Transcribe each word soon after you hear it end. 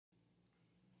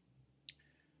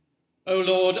O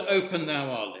Lord, open thou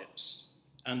our lips,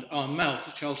 and our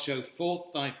mouth shall show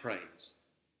forth thy praise.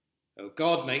 O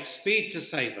God, make speed to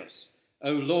save us.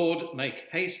 O Lord, make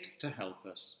haste to help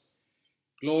us.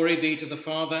 Glory be to the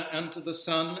Father, and to the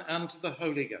Son, and to the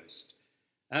Holy Ghost,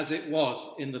 as it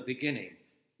was in the beginning,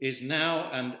 is now,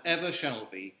 and ever shall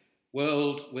be,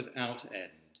 world without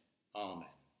end. Amen.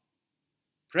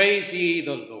 Praise ye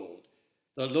the Lord.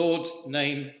 The Lord's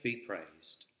name be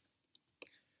praised.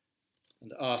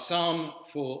 And our psalm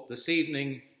for this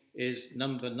evening is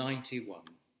number 91.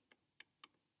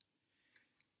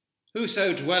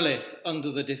 Whoso dwelleth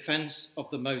under the defence of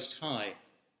the Most High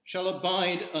shall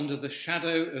abide under the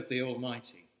shadow of the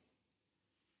Almighty.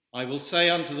 I will say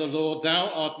unto the Lord, Thou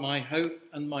art my hope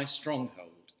and my stronghold.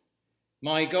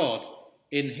 My God,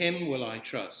 in him will I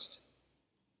trust.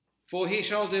 For he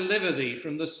shall deliver thee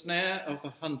from the snare of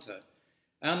the hunter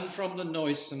and from the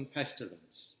noisome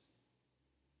pestilence.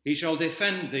 He shall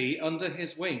defend thee under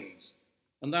his wings,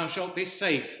 and thou shalt be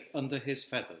safe under his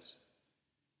feathers.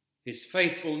 His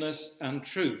faithfulness and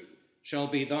truth shall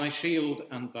be thy shield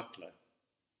and buckler.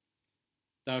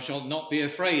 Thou shalt not be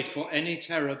afraid for any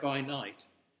terror by night,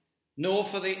 nor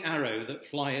for the arrow that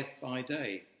flieth by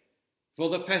day, for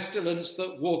the pestilence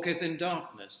that walketh in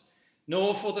darkness,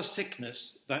 nor for the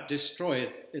sickness that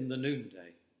destroyeth in the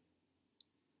noonday.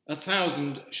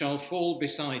 1,000 shall fall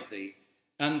beside thee,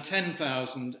 and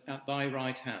 10,000 at thy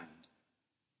right hand,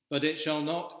 but it shall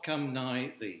not come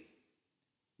nigh thee.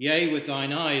 Yea, with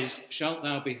thine eyes shalt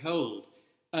thou behold,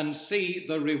 and see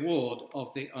the reward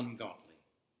of the ungodly.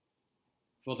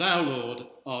 For thou, Lord,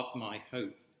 art my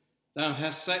hope. Thou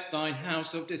hast set thine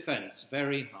house of defence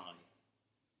very high.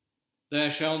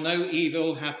 There shall no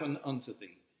evil happen unto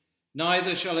thee,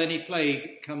 neither shall any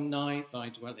plague come nigh thy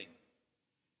dwelling.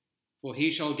 For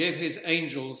he shall give his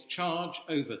angels charge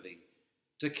over thee,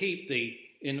 to keep thee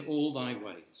in all thy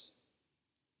ways.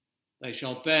 They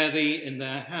shall bear thee in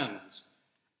their hands,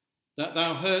 that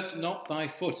thou hurt not thy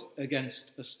foot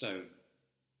against a stone.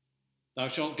 Thou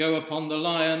shalt go upon the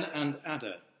lion and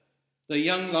adder, the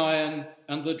young lion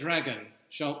and the dragon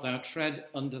shalt thou tread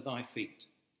under thy feet.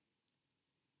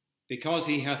 Because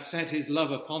he hath set his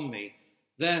love upon me,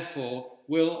 therefore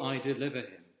will I deliver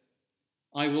him.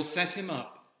 I will set him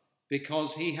up,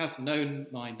 because he hath known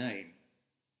my name.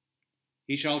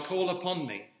 He shall call upon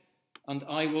me, and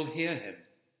I will hear him.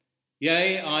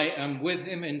 Yea, I am with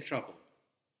him in trouble.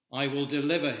 I will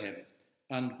deliver him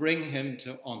and bring him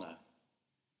to honour.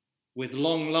 With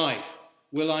long life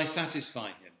will I satisfy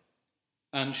him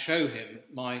and show him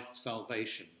my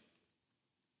salvation.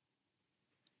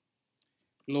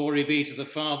 Glory be to the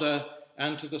Father,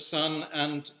 and to the Son,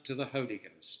 and to the Holy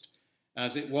Ghost,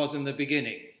 as it was in the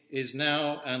beginning, is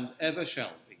now, and ever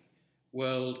shall be,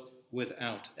 world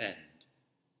without end.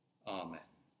 Amen.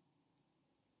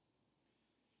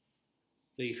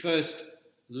 The first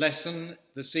lesson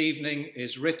this evening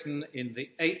is written in the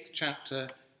 8th chapter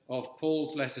of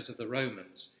Paul's letter to the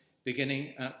Romans,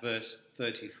 beginning at verse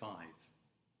 35.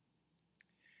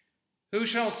 Who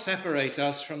shall separate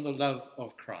us from the love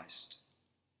of Christ?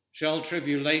 Shall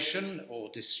tribulation, or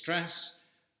distress,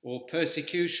 or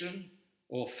persecution,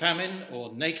 or famine,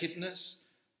 or nakedness,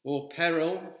 or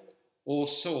peril, or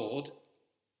sword?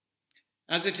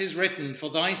 As it is written, for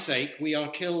thy sake we are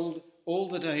killed all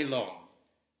the day long.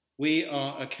 We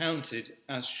are accounted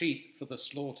as sheep for the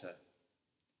slaughter.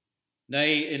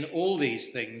 Nay, in all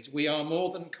these things we are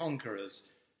more than conquerors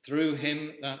through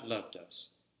him that loved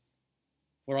us.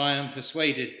 For I am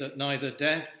persuaded that neither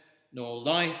death, nor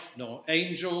life, nor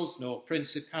angels, nor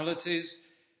principalities,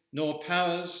 nor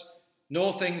powers,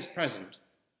 nor things present,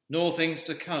 nor things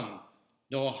to come,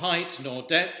 nor height, nor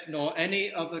depth, nor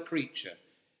any other creature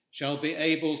shall be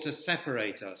able to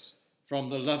separate us from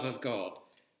the love of God,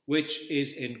 which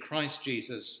is in Christ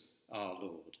Jesus our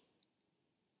Lord.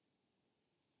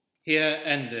 Here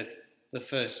endeth the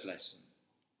first lesson.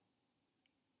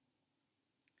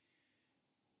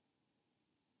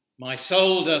 My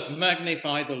soul doth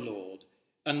magnify the Lord,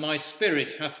 and my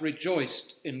spirit hath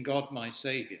rejoiced in God my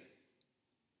Saviour.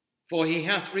 For he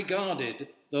hath regarded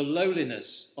the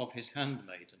lowliness of his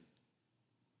handmaiden.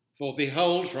 For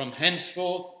behold, from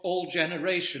henceforth all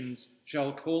generations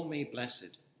shall call me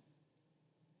blessed.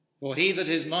 For he that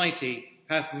is mighty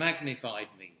hath magnified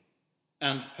me,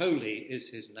 and holy is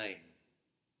his name.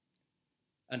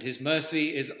 And his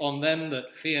mercy is on them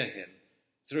that fear him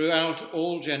throughout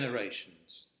all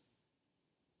generations.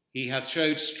 He hath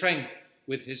showed strength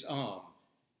with his arm.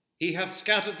 He hath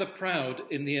scattered the proud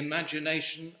in the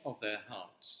imagination of their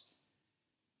hearts.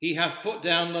 He hath put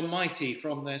down the mighty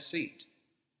from their seat,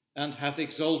 and hath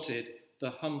exalted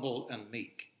the humble and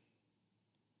meek.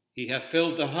 He hath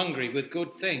filled the hungry with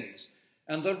good things,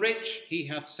 and the rich he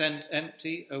hath sent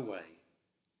empty away.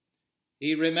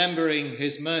 He, remembering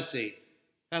his mercy,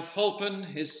 hath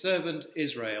holpen his servant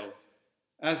Israel,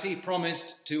 as he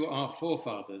promised to our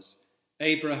forefathers,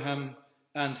 Abraham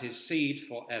and his seed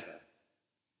for ever.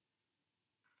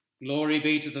 Glory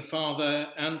be to the Father,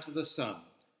 and to the Son,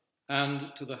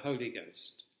 and to the Holy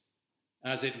Ghost,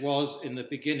 as it was in the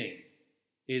beginning,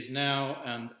 is now,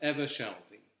 and ever shall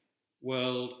be,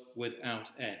 world without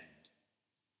end.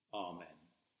 Amen.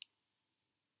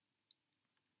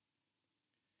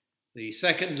 The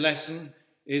second lesson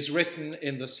is written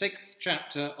in the 6th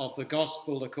chapter of the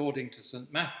Gospel according to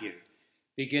St. Matthew,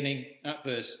 beginning at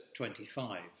verse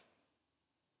 25.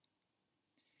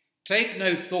 Take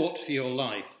no thought for your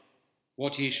life,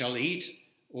 what ye shall eat,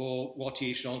 or what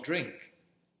ye shall drink,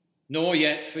 nor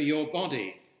yet for your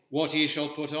body, what ye shall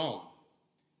put on.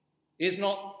 Is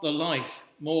not the life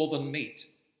more than meat,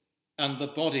 and the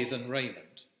body than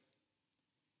raiment?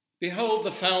 Behold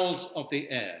the fowls of the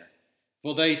air,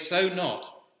 for they sow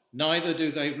not, neither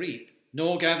do they reap,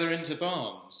 nor gather into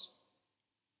barns.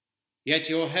 Yet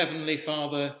your heavenly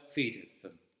Father feedeth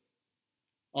them.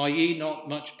 Are ye not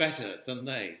much better than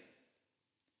they?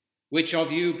 Which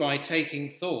of you, by taking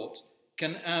thought,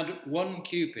 can add 1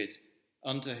 cubit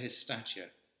unto his stature?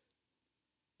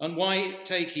 And why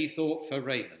take ye thought for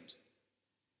raiment?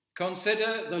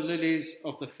 Consider the lilies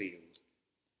of the field,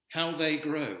 how they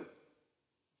grow.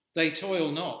 They toil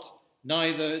not,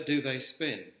 neither do they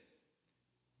spin.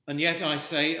 And yet I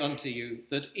say unto you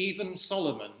that even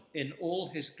Solomon in all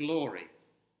his glory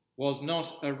was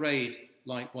not arrayed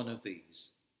like one of these.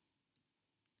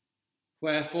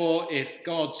 Wherefore, if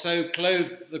God so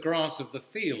clothe the grass of the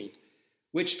field,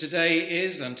 which today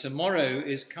is and tomorrow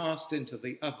is cast into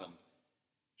the oven,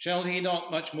 shall he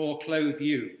not much more clothe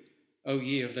you, O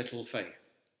ye of little faith?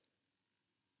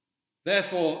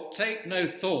 Therefore take no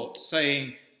thought,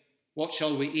 saying, what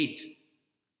shall we eat?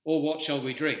 Or what shall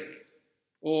we drink?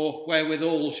 Or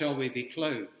wherewithal shall we be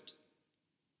clothed?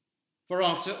 For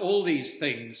after all these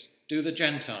things do the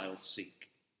Gentiles seek.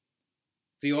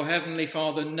 For your heavenly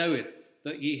Father knoweth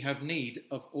that ye have need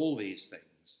of all these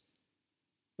things.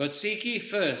 But seek ye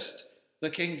first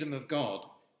the kingdom of God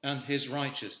and his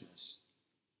righteousness,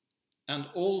 and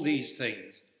all these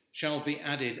things shall be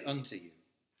added unto you.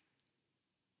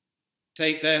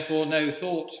 Take therefore no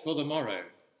thought for the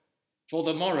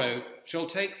morrow shall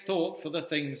take thought for the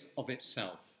things of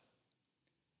itself.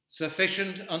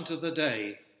 Sufficient unto the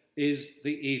day is the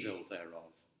evil thereof.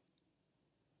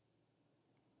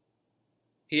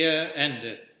 Here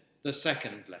endeth the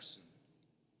second lesson.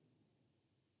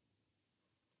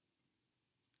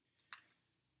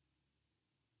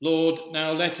 Lord,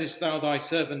 now lettest thou thy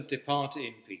servant depart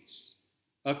in peace,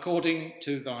 according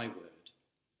to thy word.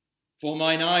 For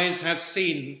mine eyes have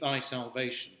seen thy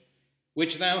salvation,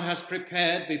 which thou hast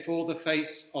prepared before the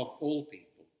face of all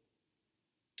people,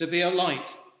 to be a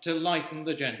light to lighten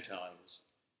the Gentiles,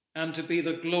 and to be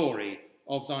the glory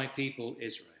of thy people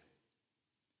Israel.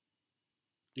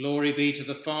 Glory be to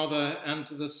the Father, and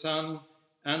to the Son,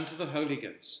 and to the Holy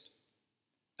Ghost,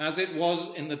 as it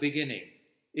was in the beginning,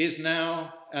 is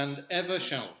now, and ever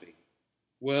shall be,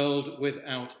 world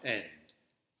without end.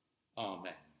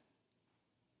 Amen.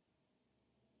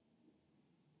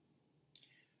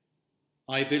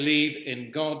 I believe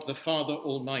in God the Father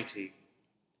Almighty,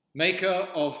 maker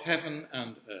of heaven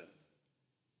and earth,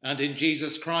 and in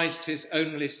Jesus Christ, his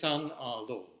only Son, our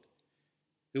Lord,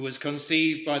 who was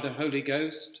conceived by the Holy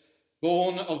Ghost,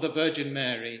 born of the Virgin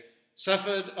Mary,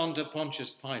 suffered under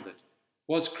Pontius Pilate,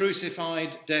 was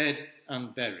crucified, dead,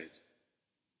 and buried.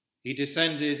 He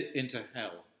descended into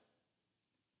hell.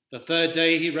 The third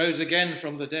day he rose again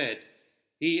from the dead.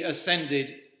 He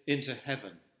ascended into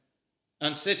heaven,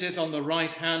 and sitteth on the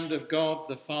right hand of God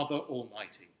the Father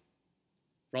Almighty.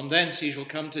 From thence he shall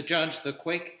come to judge the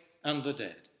quick and the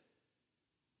dead.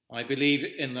 I believe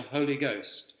in the Holy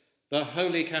Ghost, the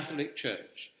Holy Catholic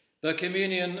Church, the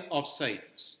communion of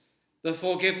saints, the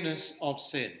forgiveness of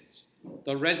sins,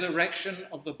 the resurrection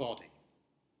of the body,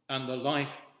 and the life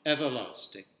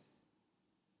everlasting.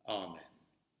 Amen.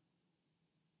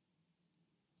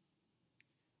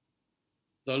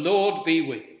 The Lord be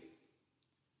with you.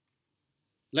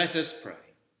 Let us pray.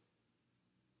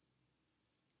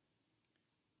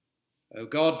 O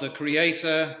God, the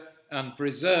Creator and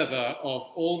Preserver of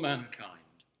all mankind,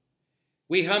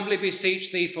 we humbly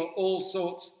beseech thee for all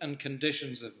sorts and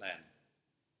conditions of men,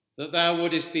 that thou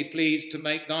wouldest be pleased to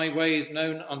make thy ways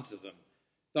known unto them,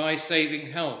 thy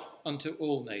saving health unto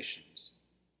all nations.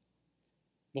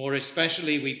 More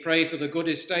especially we pray for the good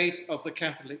estate of the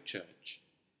Catholic Church,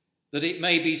 that it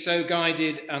may be so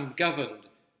guided and governed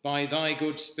by thy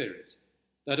good Spirit,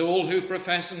 that all who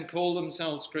profess and call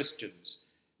themselves Christians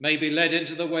may be led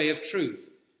into the way of truth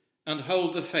and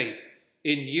hold the faith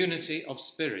in unity of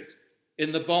spirit,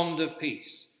 in the bond of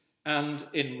peace, and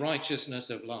in righteousness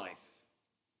of life.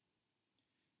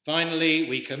 Finally,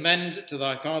 we commend to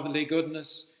thy fatherly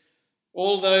goodness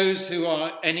all those who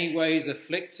are any ways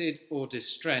afflicted or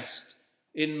distressed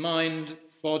in mind,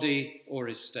 body, or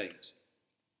estate,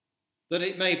 that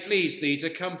it may please thee to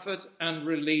comfort and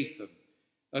relieve them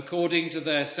according to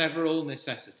their several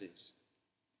necessities,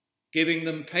 giving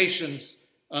them patience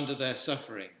under their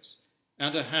sufferings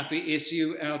and a happy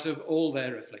issue out of all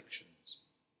their afflictions.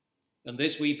 And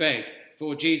this we beg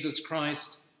for Jesus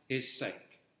Christ, his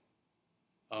sake.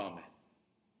 Amen.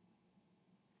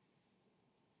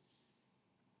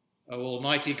 O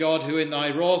Almighty God, who in thy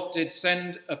wrath did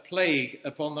send a plague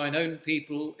upon thine own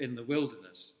people in the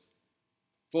wilderness,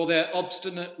 for their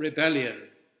obstinate rebellion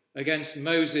against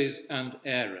Moses and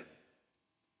Aaron,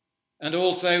 and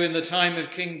also in the time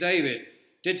of King David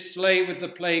did slay with the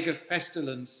plague of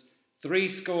pestilence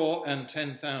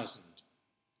 70,000,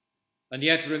 and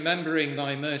yet remembering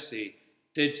thy mercy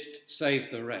didst save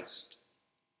the rest.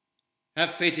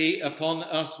 Have pity upon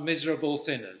us miserable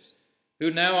sinners,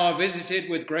 who now are visited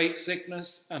with great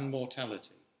sickness and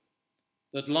mortality,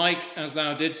 that like as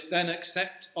thou didst then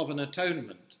accept of an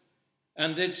atonement,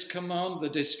 and didst command the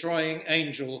destroying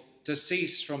angel to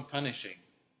cease from punishing,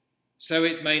 so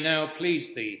it may now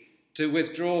please thee to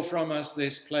withdraw from us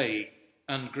this plague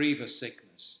and grievous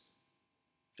sickness.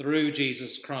 Through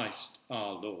Jesus Christ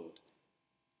our Lord.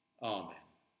 Amen.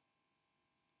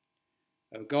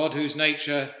 O God, whose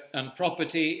nature and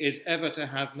property is ever to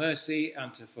have mercy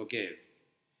and to forgive,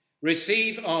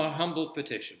 receive our humble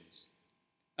petitions,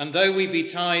 and though we be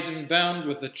tied and bound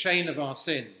with the chain of our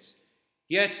sins,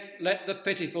 yet let the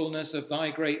pitifulness of thy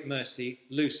great mercy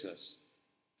loose us,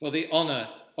 for the honour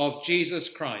of Jesus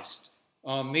Christ,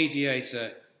 our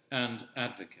mediator and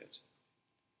advocate.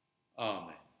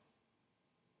 Amen.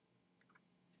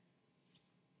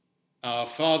 Our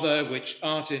Father, which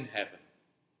art in heaven,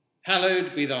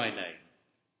 hallowed be thy name.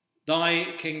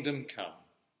 Thy kingdom come.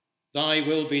 Thy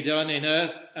will be done in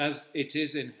earth as it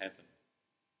is in heaven.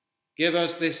 Give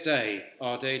us this day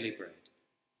our daily bread,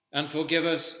 and forgive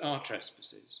us our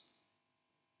trespasses,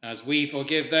 as we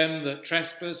forgive them that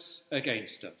trespass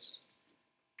against us.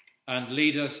 And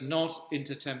lead us not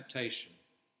into temptation,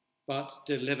 but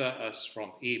deliver us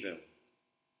from evil.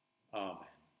 Amen.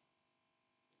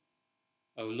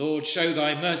 O Lord, show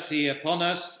thy mercy upon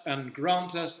us, and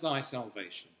grant us thy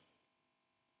salvation.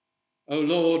 O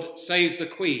Lord, save the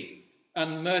Queen,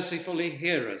 and mercifully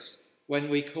hear us when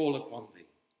we call upon thee.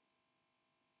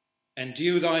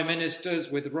 Endue thy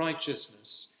ministers with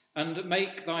righteousness, and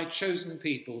make thy chosen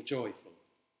people joyful.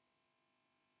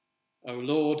 O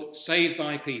Lord, save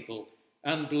thy people,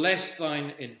 and bless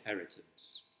thine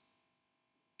inheritance.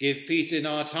 Give peace in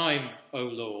our time, O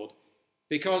Lord,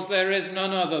 because there is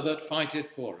none other that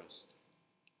fighteth for us,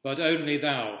 but only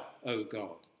thou, O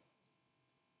God.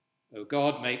 O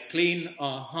God, make clean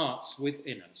our hearts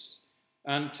within us,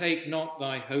 and take not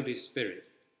thy Holy Spirit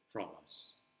from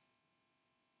us.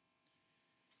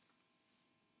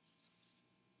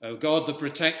 O God, the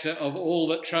protector of all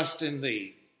that trust in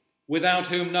thee, without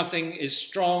whom nothing is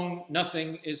strong,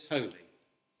 nothing is holy,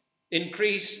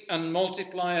 increase and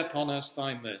multiply upon us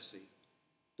thy mercy,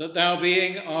 that thou,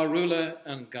 being our ruler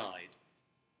and guide,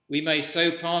 we may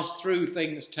so pass through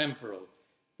things temporal,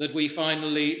 that we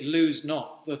finally lose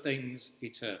not the things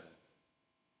eternal.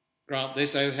 Grant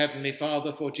this, O Heavenly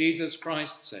Father, for Jesus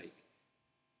Christ's sake,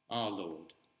 our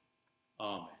Lord.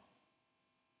 Amen.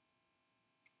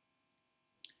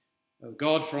 O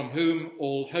God, from whom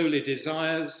all holy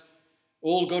desires,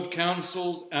 all good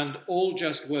counsels, and all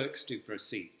just works do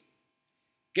proceed,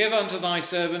 give unto thy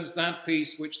servants that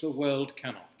peace which the world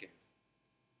cannot give,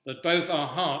 that both our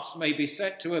hearts may be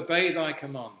set to obey thy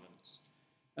commandments,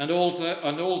 and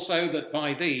also that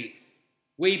by thee,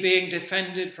 we being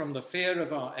defended from the fear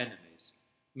of our enemies,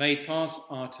 may pass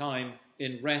our time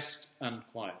in rest and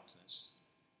quietness.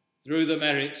 Through the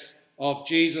merits of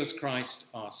Jesus Christ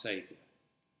our Saviour.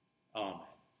 Amen.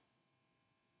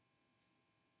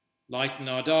 Lighten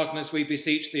our darkness, we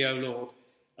beseech thee, O Lord,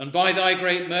 and by thy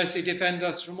great mercy defend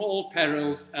us from all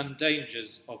perils and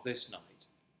dangers of this night.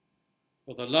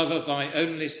 For the love of thy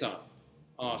only Son,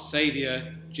 our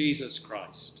Saviour, Jesus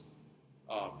Christ.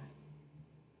 Amen.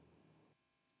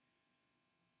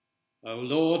 O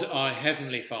Lord, our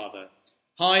heavenly Father,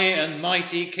 high and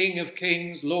mighty King of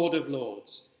kings, Lord of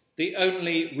lords, the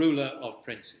only ruler of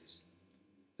princes,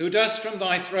 who dost from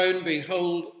thy throne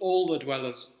behold all the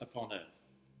dwellers upon earth.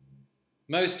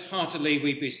 Most heartily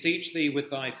we beseech thee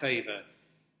with thy favour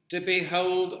to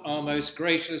behold our most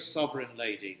gracious sovereign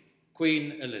lady,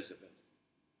 Queen Elizabeth,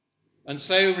 and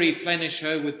so replenish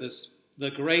her with the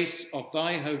grace of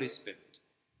thy Holy Spirit,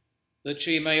 that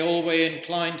she may always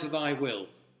incline to thy will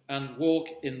and walk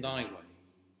in thy way.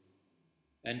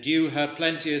 Endue her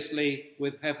plenteously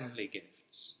with heavenly gifts.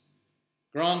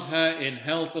 Grant her in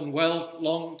health and wealth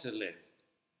long to live.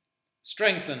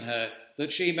 Strengthen her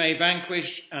that she may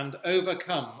vanquish and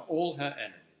overcome all her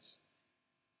enemies.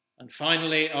 And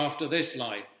finally, after this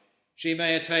life, she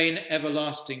may attain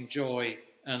everlasting joy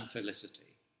and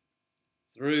felicity.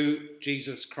 Through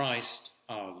Jesus Christ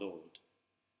our Lord.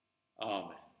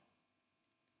 Amen.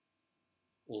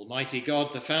 Almighty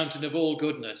God, the fountain of all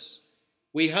goodness,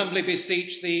 we humbly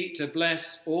beseech thee to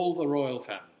bless all the royal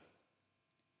family.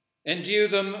 Endue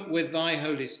them with thy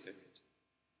Holy Spirit.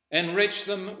 Enrich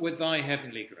them with thy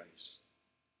heavenly grace.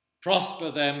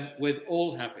 Prosper them with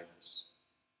all happiness,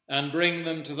 and bring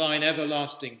them to thine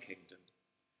everlasting kingdom.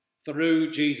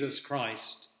 Through Jesus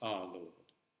Christ our Lord.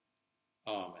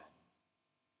 Amen.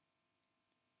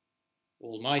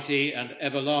 Almighty and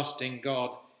everlasting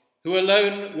God, who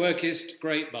alone workest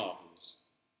great marvels,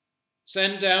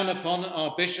 send down upon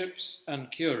our bishops and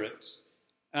curates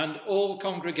and all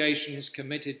congregations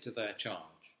committed to their charge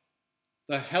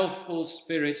the healthful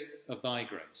spirit of thy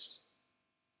grace,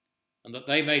 and that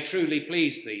they may truly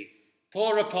please thee,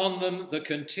 pour upon them the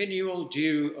continual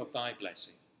dew of thy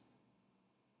blessing.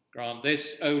 Grant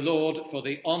this, O Lord, for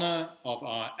the honour of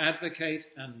our advocate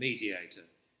and mediator,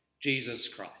 Jesus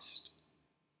Christ.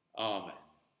 Amen.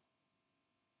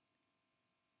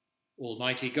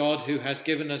 Almighty God, who has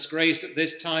given us grace at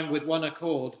this time with one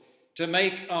accord to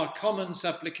make our common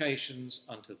supplications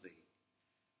unto thee,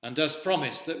 and dost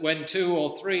promise that when 2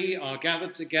 or 3 are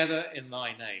gathered together in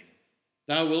thy name,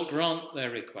 thou wilt grant their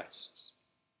requests.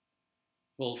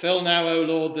 Fulfill now, O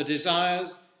Lord, the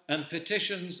desires and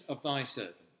petitions of thy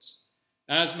servants,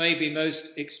 as may be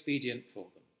most expedient for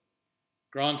them,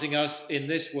 granting us in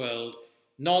this world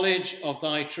knowledge of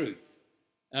thy truth,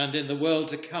 and in the world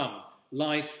to come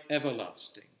life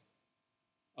everlasting.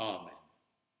 Amen.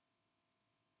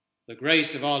 The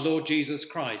grace of our Lord Jesus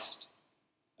Christ,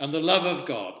 and the love of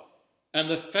God, and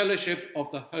the fellowship of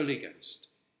the Holy Ghost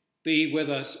be with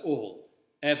us all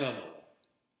evermore.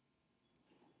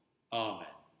 Amen.